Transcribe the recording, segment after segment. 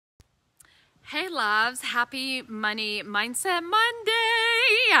Hey loves, happy Money Mindset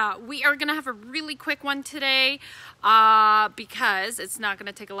Monday. We are gonna have a really quick one today because it's not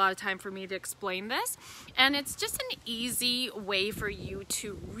gonna take a lot of time for me to explain this, and it's just an easy way for you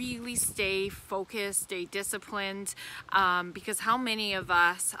to really stay focused, stay disciplined, because how many of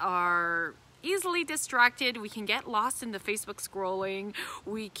us are easily distracted? We can get lost in the Facebook scrolling,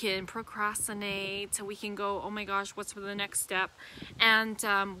 we can procrastinate, we can go, oh my gosh, what's the next step? And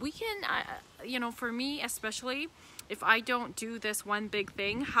we can, for me especially, if I don't do this one big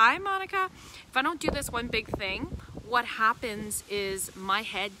thing, hi Monica, if I don't do this one big thing, what happens is my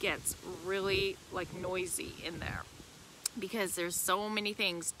head gets really noisy in there, because there's so many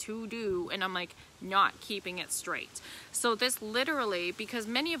things to do and I'm not keeping it straight. So this literally, because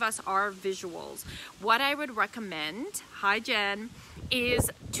many of us are visuals, what I would recommend, hi Jen, is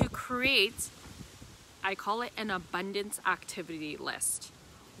to create, I call it an abundance activity list.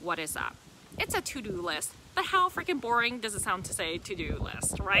 What is that? It's a to-do list. But how freaking boring does it sound to say to-do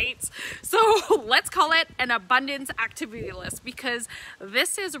list, right? So let's call it an abundance activity list, because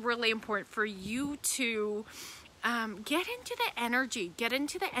this is really important for you to get into the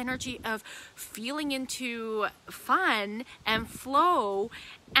energy of feeling into fun and flow,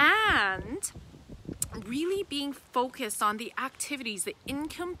 and really being focused on the activities, the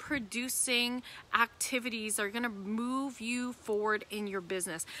income producing activities are going to move you forward in your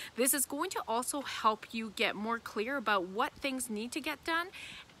business. This is going to also help you get more clear about what things need to get done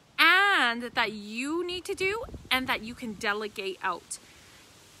and that you need to do and that you can delegate out.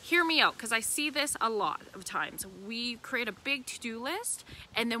 Hear me out, because I see this a lot of times. We create a big to-do list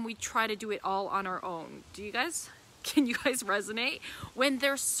and then we try to do it all on our own. Can you guys resonate? When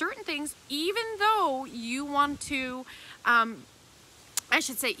there's certain things, even though you want to,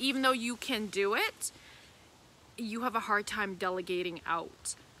 even though you can do it, you have a hard time delegating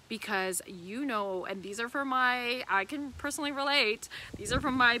out. Because and these are for I can personally relate, these are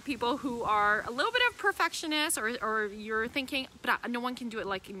from my people who are a little bit of perfectionists, or you're thinking, but no one can do it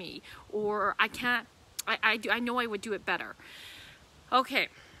like me, or I know I would do it better. Okay,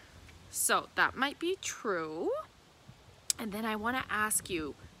 so that might be true. And then I want to ask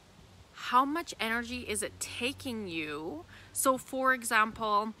you, how much energy is it taking you? So for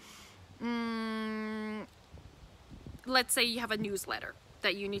example, let's say you have a newsletter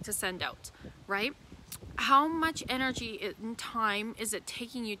that you need to send out, right? How much energy and time is it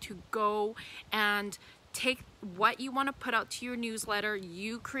taking you to go and take what you want to put out to your newsletter?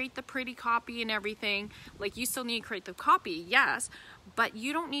 You create the pretty copy and everything. You still need to create the copy, yes, but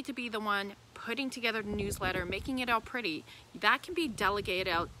you don't need to be the one putting together the newsletter, making it all pretty. That can be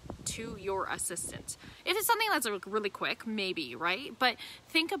delegated out to your assistant. If it's something that's really quick, maybe, right? But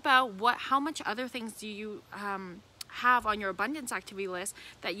think about how much other things do you have on your abundance activity list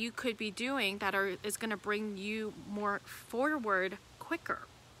that you could be doing that is going to bring you more forward quicker,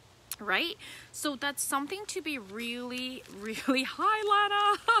 right? So that's something to be really, really hi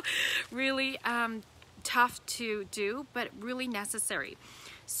Lana, really tough to do, but really necessary.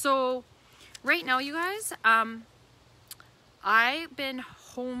 So right now, you guys, I've been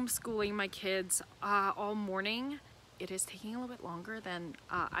homeschooling my kids all morning. It is taking a little bit longer than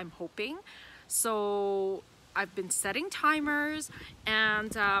I'm hoping. So I've been setting timers,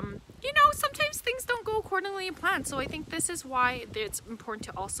 and sometimes things don't go accordingly to plan. So I think this is why it's important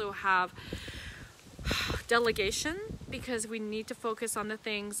to also have delegation, because we need to focus on the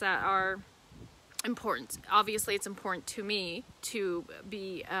things that are important. Obviously, it's important to me to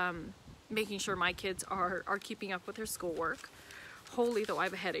be making sure my kids are keeping up with their schoolwork. Holy though, I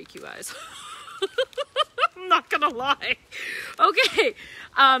have a headache, you guys. I'm not gonna lie. Okay,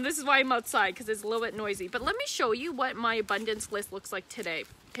 this is why I'm outside, because it's a little bit noisy. But let me show you what my abundance list looks like today.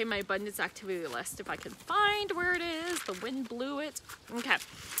 Okay, my abundance activity list, if I can find where it is. The wind blew it. Okay,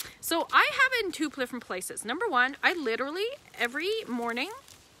 so I have it in two different places. Number one, I literally every morning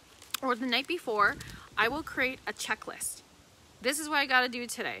or the night before, I will create a checklist. This is what I gotta do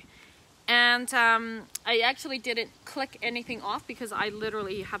today. And I actually didn't click anything off, because I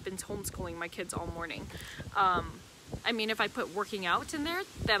literally have been homeschooling my kids all morning. If I put working out in there,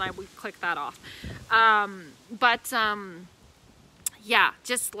 then I would click that off. Yeah,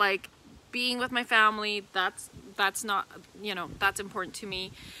 just being with my family, that's not, that's important to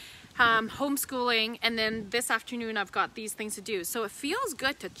me. Homeschooling, and then this afternoon I've got these things to do. So it feels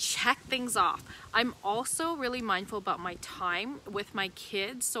good to check things off. I'm also really mindful about my time with my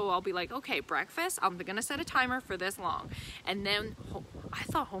kids. So I'll be like, okay, breakfast, I'm gonna set a timer for this long. And then I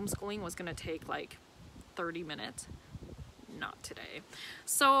thought homeschooling was gonna take 30 minutes. not today.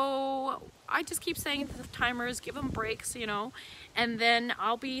 So I just keep saying to the timers, give them breaks, you know, and then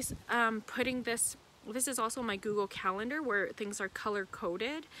I'll be putting this is also my Google Calendar where things are color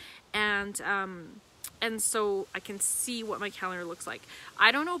coded, and so I can see what my calendar looks like.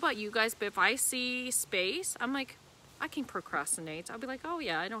 I don't know about you guys, but if I see space, I'm like, I can procrastinate. I'll be like, oh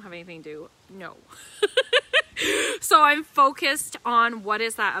yeah, I don't have anything to do. No. So I'm focused on what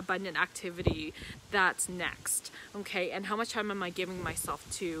is that abundant activity that's next, okay? And how much time am I giving myself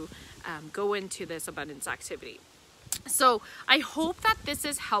to go into this abundance activity? So I hope that this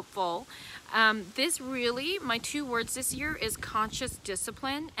is helpful. This really, my 2 words this year is conscious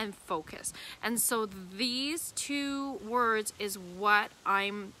discipline and focus. And so these 2 words is what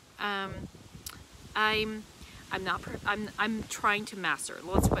I'm trying to master.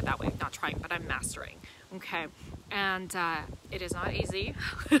 Let's put it that way. Not trying, but I'm mastering. Okay. And it is not easy.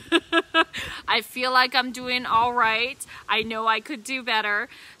 I feel like I'm doing all right. I know I could do better.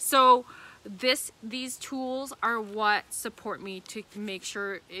 So these tools are what support me to make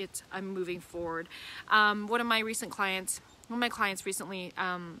sure I'm moving forward. One of my clients recently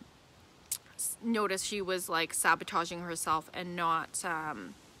noticed she was like sabotaging herself and not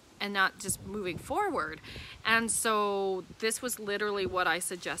just moving forward. And so this was literally what I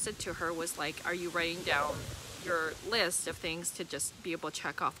suggested to her, was like, are you writing down your list of things to just be able to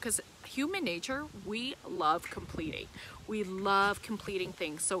check off? Because human nature, we love completing. We love completing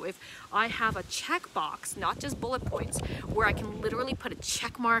things. So if I have a checkbox, not just bullet points, where I can literally put a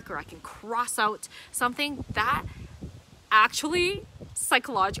check mark or I can cross out something, that actually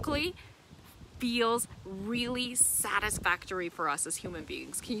psychologically feels really satisfactory for us as human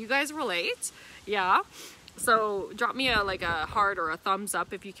beings. Can you guys relate? Yeah. So drop me a heart or a thumbs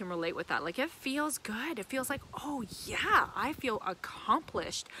up if you can relate with that. Like, it feels good. It feels like, oh yeah, I feel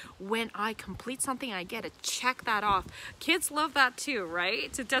accomplished when I complete something. I get to check that off. Kids love that too,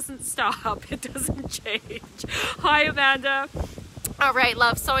 right? It doesn't stop. It doesn't change. Hi, Amanda. All right,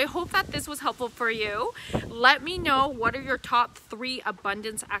 love. So I hope that this was helpful for you. Let me know, what are your top 3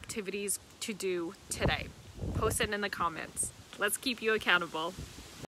 abundance activities to do today? Post it in the comments. Let's keep you accountable.